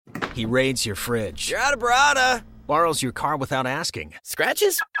He raids your fridge. You're out of burrata. Borrows your car without asking.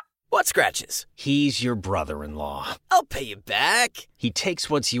 Scratches? What scratches? He's your brother-in-law. I'll pay you back. He takes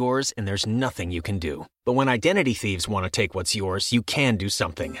what's yours and there's nothing you can do. But when identity thieves want to take what's yours, you can do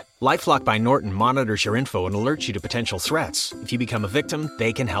something. LifeLock by Norton monitors your info and alerts you to potential threats. If you become a victim,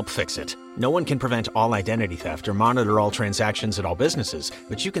 they can help fix it. No one can prevent all identity theft or monitor all transactions at all businesses,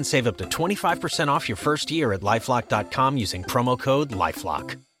 but you can save up to 25% off your first year at LifeLock.com using promo code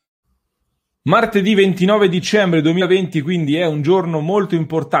LifeLock. Martedì 29 dicembre 2020, quindi è un giorno molto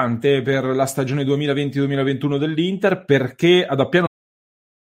importante per la stagione 2020-2021 dell'Inter, perché ad Appiano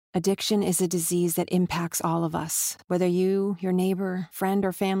Addiction is a disease that impacts all of us. Whether you, your neighbor, friend,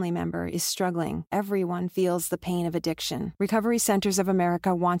 or family member is struggling, everyone feels the pain of addiction. Recovery Centers of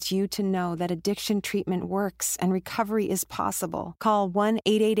America wants you to know that addiction treatment works and recovery is possible. Call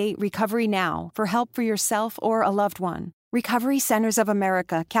 1-888-RECOVERY now for help for yourself or a loved one. Recovery Centers of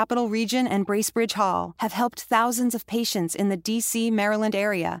America, Capital Region, and Bracebridge Hall have helped thousands of patients in the D.C., Maryland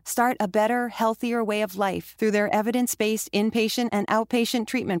area start a better, healthier way of life through their evidence-based inpatient and outpatient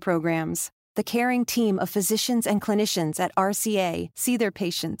treatment programs. The caring team of physicians and clinicians at RCA see their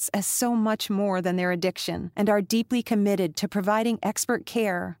patients as so much more than their addiction and are deeply committed to providing expert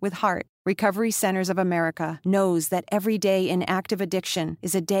care with heart. Recovery Centers of America knows that every day in active addiction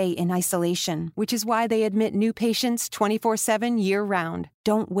is a day in isolation, which is why they admit new patients 24/7 year-round.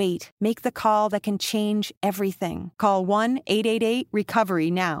 Don't wait. Make the call that can change everything. Call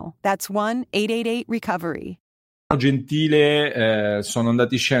 1-888-RECOVERY now. That's 1-888-RECOVERY. Gentile sono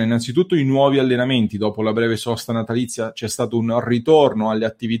andati in scena innanzitutto i nuovi allenamenti. Dopo la breve sosta natalizia c'è stato un ritorno alle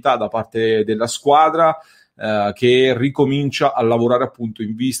attività da parte della squadra, che ricomincia a lavorare appunto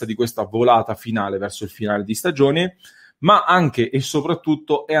in vista di questa volata finale verso il finale di stagione, ma anche e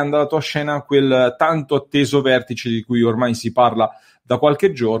soprattutto è andato a scena quel tanto atteso vertice di cui ormai si parla da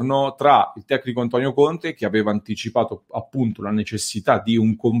qualche giorno tra il tecnico Antonio Conte, che aveva anticipato appunto la necessità di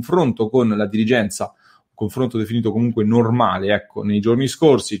un confronto con la dirigenza, confronto definito comunque normale, ecco, nei giorni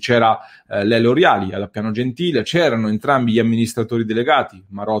scorsi. C'era Lele Oriali ad Appiano Gentile, c'erano entrambi gli amministratori delegati,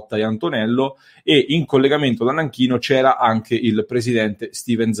 Marotta e Antonello, e in collegamento da Nanchino c'era anche il presidente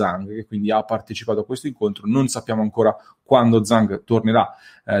Steven Zhang, che quindi ha partecipato a questo incontro. Non sappiamo ancora quando Zhang tornerà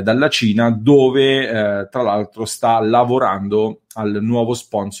dalla Cina, dove tra l'altro sta lavorando al nuovo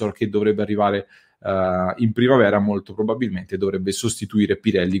sponsor che dovrebbe arrivare in primavera. Molto probabilmente dovrebbe sostituire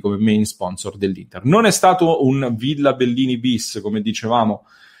Pirelli come main sponsor dell'Inter. Non è stato un Villa Bellini bis, come dicevamo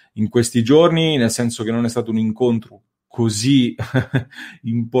in questi giorni, nel senso che non è stato un incontro così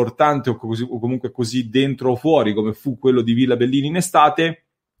importante o comunque così dentro o fuori come fu quello di Villa Bellini in estate.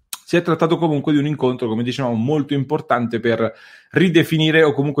 Si è trattato comunque di un incontro, come dicevamo, molto importante per ridefinire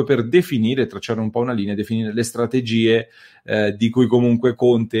o comunque per definire, tracciare un po' una linea, definire le strategie di cui comunque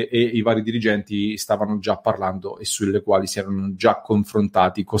Conte e i vari dirigenti stavano già parlando e sulle quali si erano già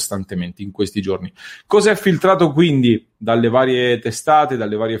confrontati costantemente in questi giorni. Cosa è filtrato quindi dalle varie testate,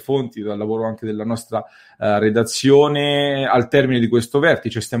 dalle varie fonti, dal lavoro anche della nostra redazione al termine di questo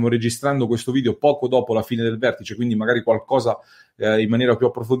vertice? Stiamo registrando questo video poco dopo la fine del vertice, quindi magari qualcosa in maniera più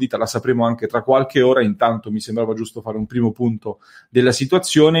approfondita la sapremo anche tra qualche ora. Intanto mi sembrava giusto fare un primo punto della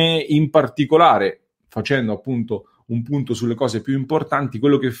situazione, in particolare facendo appunto un punto sulle cose più importanti.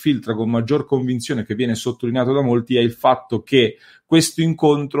 Quello che filtra con maggior convinzione, che viene sottolineato da molti, è il fatto che questo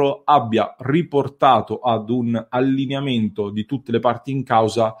incontro abbia riportato ad un allineamento di tutte le parti in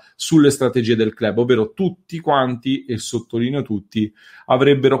causa sulle strategie del club, ovvero tutti quanti, e sottolineo tutti,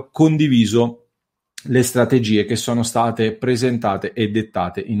 avrebbero condiviso le strategie che sono state presentate e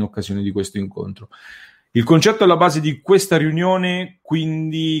dettate in occasione di questo incontro. Il concetto alla base di questa riunione,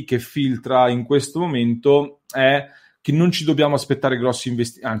 quindi, che filtra in questo momento, è che non ci dobbiamo aspettare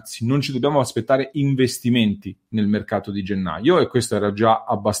non ci dobbiamo aspettare investimenti nel mercato di gennaio, e questo era già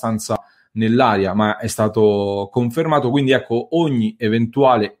abbastanza nell'aria, ma è stato confermato. Quindi ecco, ogni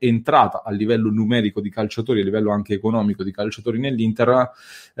eventuale entrata a livello numerico di calciatori, a livello anche economico di calciatori nell'Inter,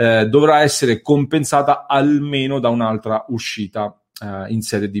 dovrà essere compensata almeno da un'altra uscita in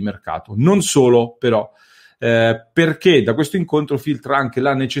sede di mercato. Non solo, però, perché da questo incontro filtra anche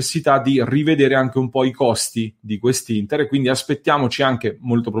la necessità di rivedere anche un po' i costi di quest'Inter, e quindi aspettiamoci anche,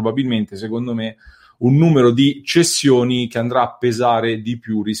 molto probabilmente, secondo me, un numero di cessioni che andrà a pesare di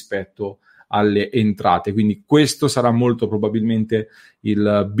più rispetto alle entrate. Quindi questo sarà molto probabilmente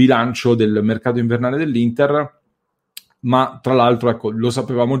il bilancio del mercato invernale dell'Inter, ma tra l'altro ecco, lo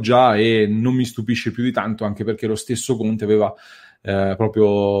sapevamo già e non mi stupisce più di tanto, anche perché lo stesso Conte aveva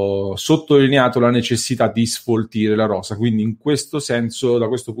proprio sottolineato la necessità di sfoltire la rosa, quindi in questo senso, da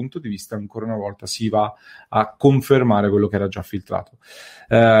questo punto di vista, ancora una volta si va a confermare quello che era già filtrato.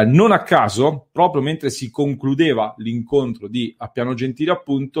 Non a caso, proprio mentre si concludeva l'incontro di Appiano Gentile,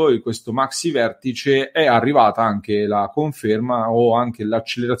 appunto, in questo maxi vertice è arrivata anche la conferma o anche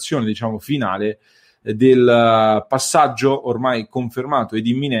l'accelerazione, diciamo, finale del passaggio ormai confermato ed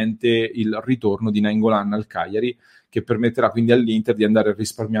imminente, il ritorno di Nainggolan al Cagliari, che permetterà quindi all'Inter di andare a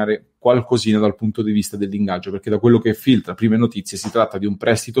risparmiare qualcosina dal punto di vista dell'ingaggio, perché da quello che filtra prime notizie si tratta di un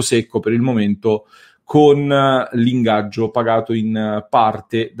prestito secco per il momento, con l'ingaggio pagato in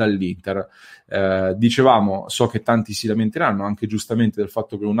parte dall'Inter. Dicevamo, so che tanti si lamenteranno anche giustamente del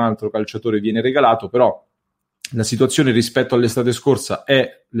fatto che un altro calciatore viene regalato, però la situazione rispetto all'estate scorsa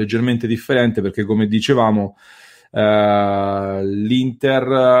è leggermente differente, perché come dicevamo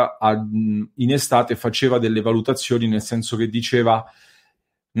l'Inter in estate faceva delle valutazioni, nel senso che diceva: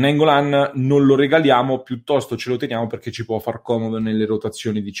 Nainggolan non lo regaliamo, piuttosto ce lo teniamo perché ci può far comodo nelle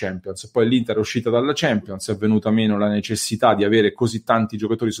rotazioni di Champions. Poi l'Inter è uscita dalla Champions, è venuta meno la necessità di avere così tanti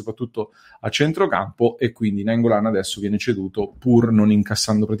giocatori, soprattutto a centrocampo, e quindi Nainggolan adesso viene ceduto pur non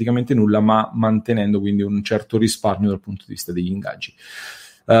incassando praticamente nulla, ma mantenendo quindi un certo risparmio dal punto di vista degli ingaggi.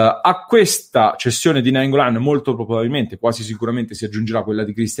 A questa cessione di Nainggolan molto probabilmente, quasi sicuramente, si aggiungerà quella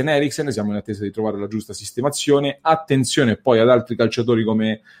di Christian Eriksen. Siamo in attesa di trovare la giusta sistemazione. Attenzione poi ad altri calciatori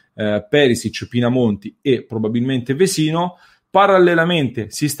come Perisic, Pinamonti e probabilmente Vesino. Parallelamente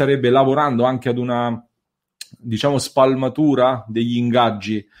si starebbe lavorando anche ad una, diciamo, spalmatura degli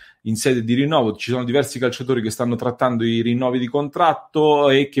ingaggi in sede di rinnovo. Ci sono diversi calciatori che stanno trattando i rinnovi di contratto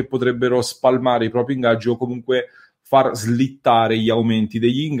e che potrebbero spalmare i propri ingaggi o comunque far slittare gli aumenti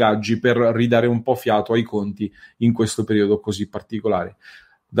degli ingaggi per ridare un po' fiato ai conti in questo periodo così particolare.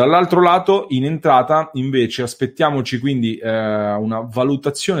 Dall'altro lato, in entrata, invece, aspettiamoci quindi una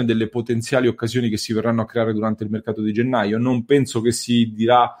valutazione delle potenziali occasioni che si verranno a creare durante il mercato di gennaio. Non penso che si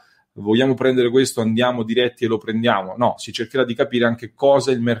dirà: vogliamo prendere questo, andiamo diretti e lo prendiamo. No, si cercherà di capire anche cosa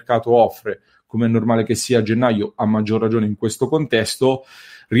il mercato offre, come è normale che sia a gennaio, a maggior ragione in questo contesto.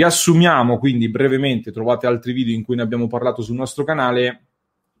 Riassumiamo quindi brevemente, trovate altri video in cui ne abbiamo parlato sul nostro canale.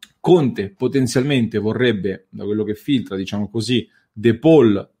 Conte potenzialmente vorrebbe, da quello che filtra, diciamo così, De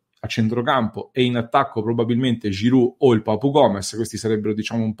Paul a centrocampo e in attacco probabilmente Giroud o il Papu Gomez. Questi sarebbero,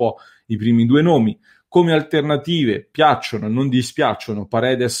 diciamo, un po' i primi due nomi. Come alternative piacciono, non dispiacciono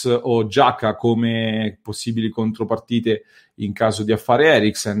Paredes o Xhaka come possibili contropartite in caso di affare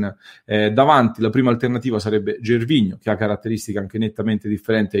Eriksen. Davanti la prima alternativa sarebbe Gervinho, che ha caratteristiche anche nettamente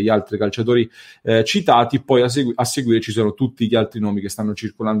differenti dagli altri calciatori citati. Poi a seguire ci sono tutti gli altri nomi che stanno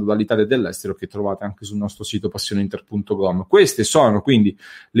circolando dall'Italia e dall'estero, che trovate anche sul nostro sito passioneinter.com. Queste sono quindi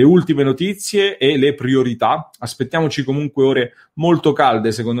le ultime notizie e le priorità. Aspettiamoci comunque ore molto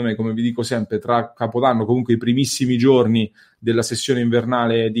calde, secondo me, come vi dico sempre, tra Capodanno, comunque i primissimi giorni della sessione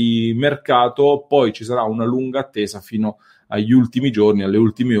invernale di mercato. Poi ci sarà una lunga attesa fino agli ultimi giorni, alle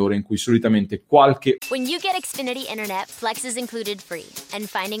ultime ore, in cui solitamente qualche... When you get Xfinity Internet, Flex is included free. And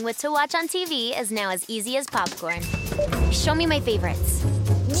finding what to watch on TV is now as easy as popcorn. Show me my favorites.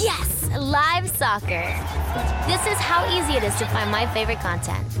 Yes! Live soccer. This is how easy it is to find my favorite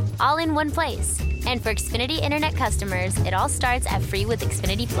content. All in one place. And for Xfinity Internet customers, it all starts at free with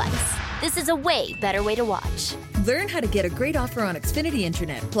Xfinity Flex. This is a way better way to watch. Learn how to get a great offer on Xfinity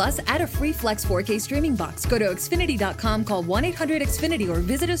Internet. Plus, add a free Flex 4K streaming box. Go to Xfinity.com, call 1-800-XFINITY or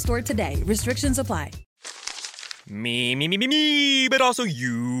visit a store today. Restrictions apply. Me, but also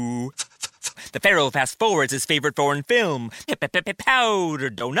you. The Pharaoh fast forwards his favorite foreign film, Powder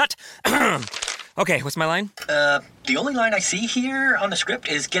Donut. Okay, what's my line? The only line I see here on the script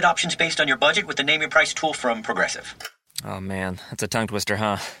is get options based on your budget with the Name Your Price tool from Progressive. Oh man, that's a tongue twister,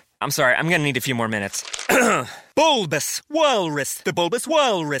 huh? I'm sorry, I'm gonna need a few more minutes. Bulbous Walrus, the Bulbous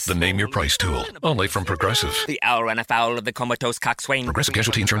Walrus. The Name Your Price tool, only from Progressive. The owl ran afoul of the comatose coxswain. Progressive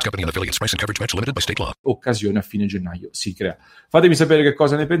Casualty Insurance Company and affiliates. Price and coverage match limited by state law. Occasione a fine gennaio si crea. Fatemi sapere che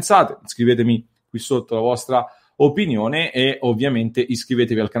cosa ne pensate, scrivetemi qui sotto la vostra opinione e ovviamente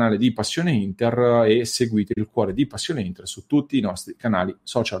iscrivetevi al canale di Passione Inter e seguite il cuore di Passione Inter su tutti i nostri canali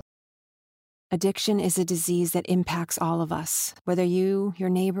social. Addiction is a disease that impacts all of us. Whether you, your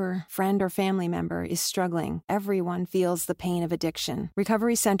neighbor, friend, or family member is struggling, everyone feels the pain of addiction.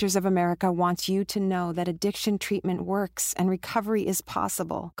 Recovery Centers of America wants you to know that addiction treatment works and recovery is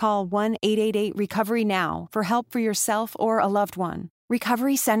possible. Call 1-888-RECOVERY now for help for yourself or a loved one.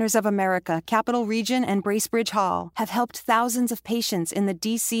 Recovery Centers of America, Capital Region, and Bracebridge Hall have helped thousands of patients in the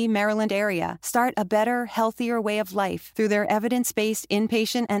D.C., Maryland area start a better, healthier way of life through their evidence-based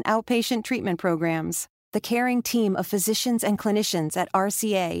inpatient and outpatient treatment programs. The caring team of physicians and clinicians at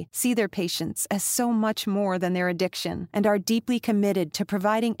RCA see their patients as so much more than their addiction and are deeply committed to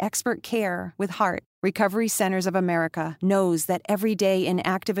providing expert care with heart. Recovery Centers of America knows that every day in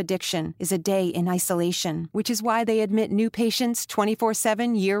active addiction is a day in isolation, which is why they admit new patients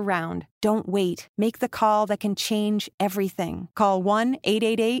 24/7 year-round. Don't wait. Make the call that can change everything. Call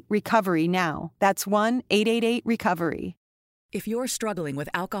 1-888-RECOVERY now. That's 1-888-RECOVERY. If you're struggling with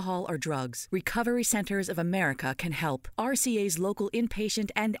alcohol or drugs, Recovery Centers of America can help. RCA's local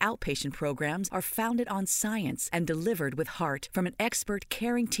inpatient and outpatient programs are founded on science and delivered with heart from an expert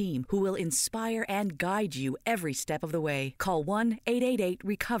caring team who will inspire and guide you every step of the way. Call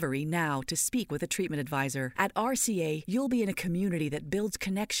 1-888-RECOVERY now to speak with a treatment advisor. At RCA, you'll be in a community that builds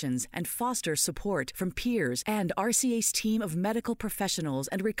connections and fosters support from peers and RCA's team of medical professionals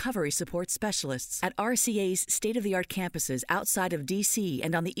and recovery support specialists. At RCA's state-of-the-art campuses outside of D.C.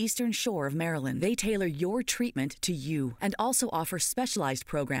 and on the Eastern Shore of Maryland, they tailor your treatment to you and also offer specialized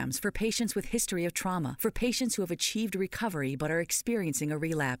programs for patients with history of trauma, for patients who have achieved recovery but are experiencing a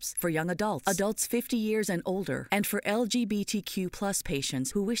relapse, for young adults, adults 50 years and older, and for LGBTQ plus patients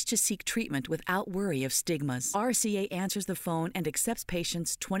who wish to seek treatment without worry of stigmas. RCA answers the phone and accepts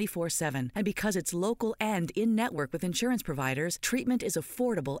patients 24/7. And because it's local and in-network with insurance providers, treatment is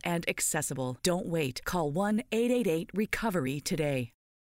affordable and accessible. Don't wait. Call 1-888-RECOVERY today.